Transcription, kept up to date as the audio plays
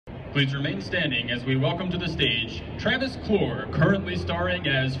Please remain standing as we welcome to the stage Travis Clore, currently starring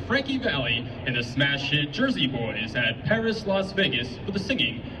as Frankie Valli in the smash hit Jersey Boys at Paris, Las Vegas for the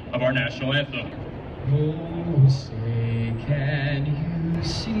singing of our national anthem. Oh, say, can you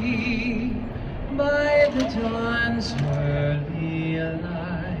see by the dawn's early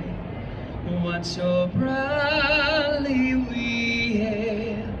light what so proudly we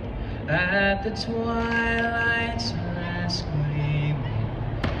hailed at the twilight's last gleaming,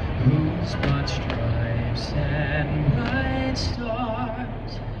 whose broad stripes and bright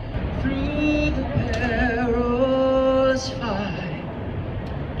stars through the perilous fight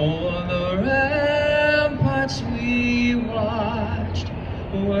o'er the ramparts we watched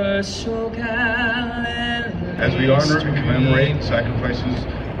were so gallantly. As we honor and commemorate the sacrifices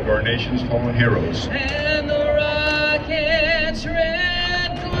of our nation's fallen heroes, And the rocket's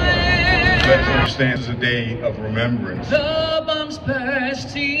red glare, let's understand this is a day of remembrance. the bombs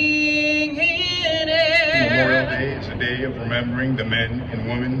bursting in air. Memorial Day is a day of remembering the men and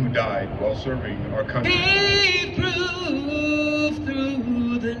women who died while serving our country. Gave proof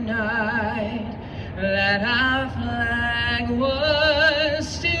through the night that our flag was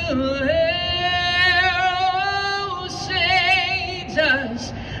still there. Oh, say,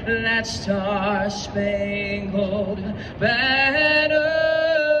 does that star-spangled banner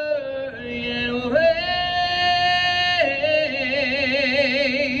yet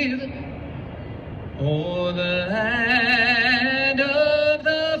wave o'er the land of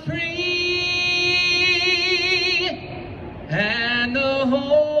the free and the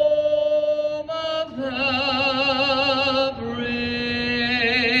home of the